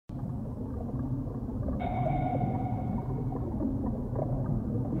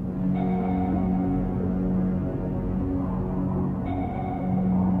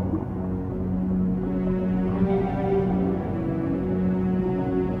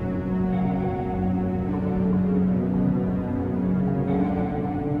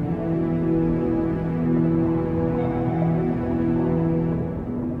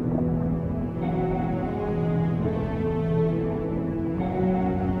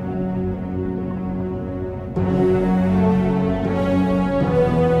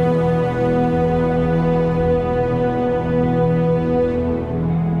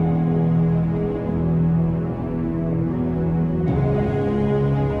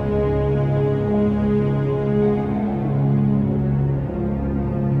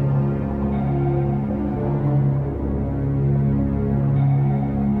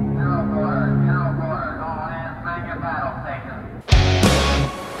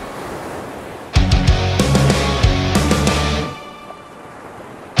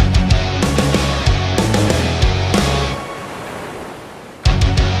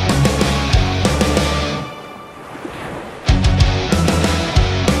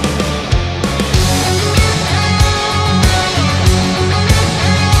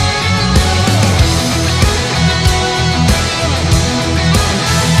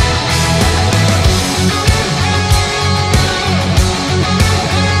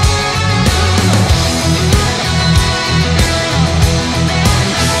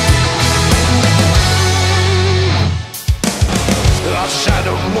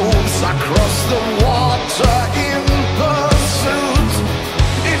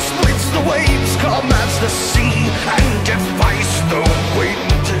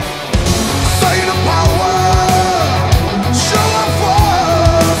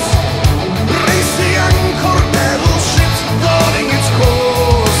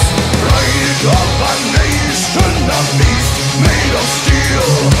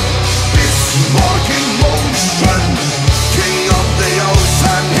Bismarck in motion, king of the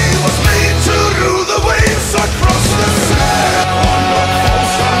ocean, he was made to rule the waves across the sand. On the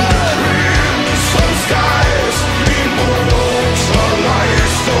ocean, crimson skies,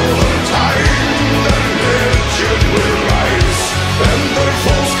 immortalized over time. The legend will rise, and their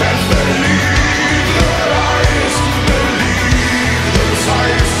foes can't believe their eyes, believe their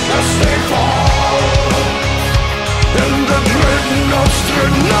sights as they fall. And the dreadnoughts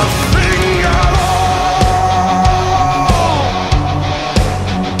dread nothing at all.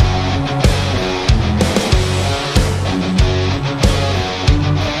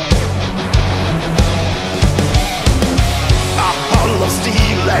 A hull of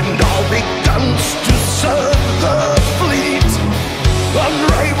steel and all big guns to serve the fleet.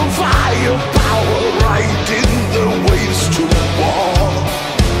 Unrivaled firepower riding the waves to war.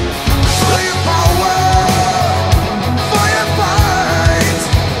 Firepower!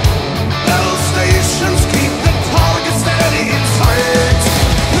 Keep the target steady in sight.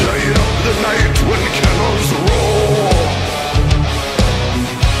 Light up the night when cannons roar.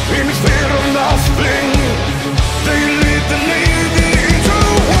 In fear of nothing, they lead the Navy to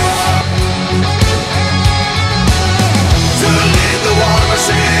war. To lead the war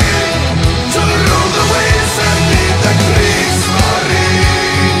machine, to rule the waves and lead the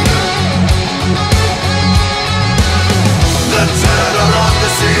Kriegsmarine. The terror of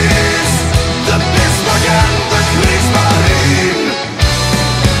the seas, the Bismarck and the Kriegsmarine.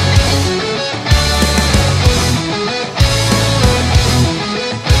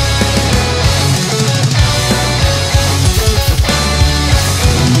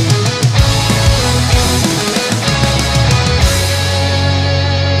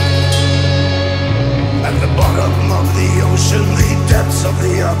 At the bottom of the ocean, the depths of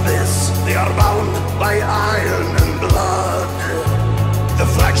the abyss, they are bound by iron and blood. The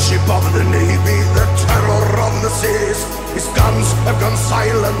flagship of the Navy, the terror of the seas, his guns have gone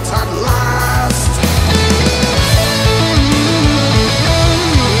silent at last.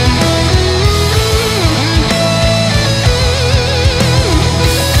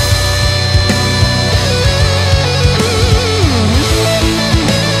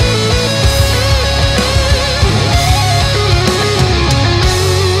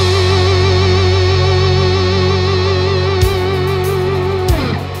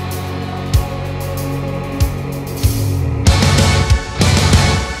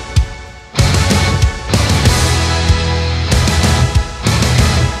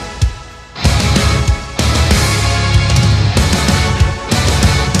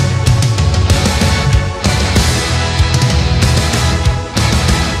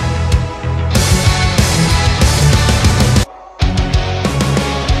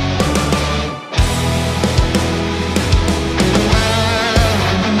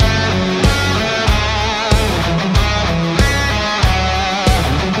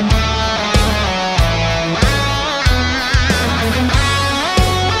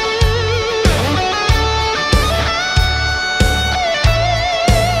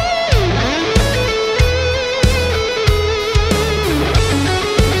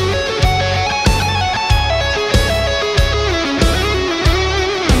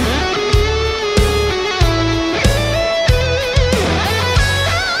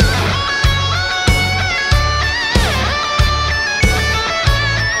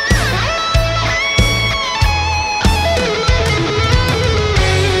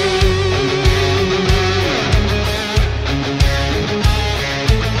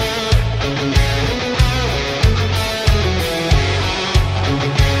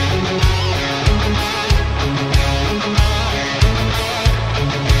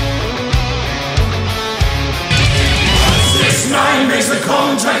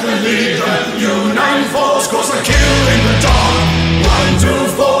 contact the leader. U-9 force cause a kill in the dark.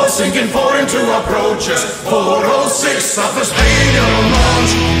 124 sinking 4 into approaches. 406 suffers failure on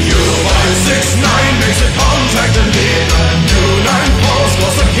launch. U-569 makes a contact the leader. U-9 force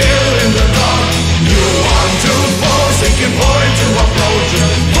cause a kill in the dark. U-124 sinking 4 into approaches.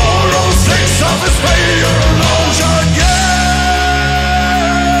 406 suffers failure on launch again.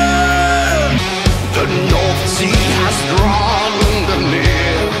 The North Sea has drawn the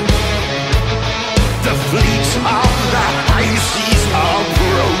near. The fleets of the high seas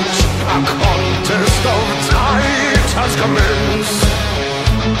approach. A contest of tides has commenced.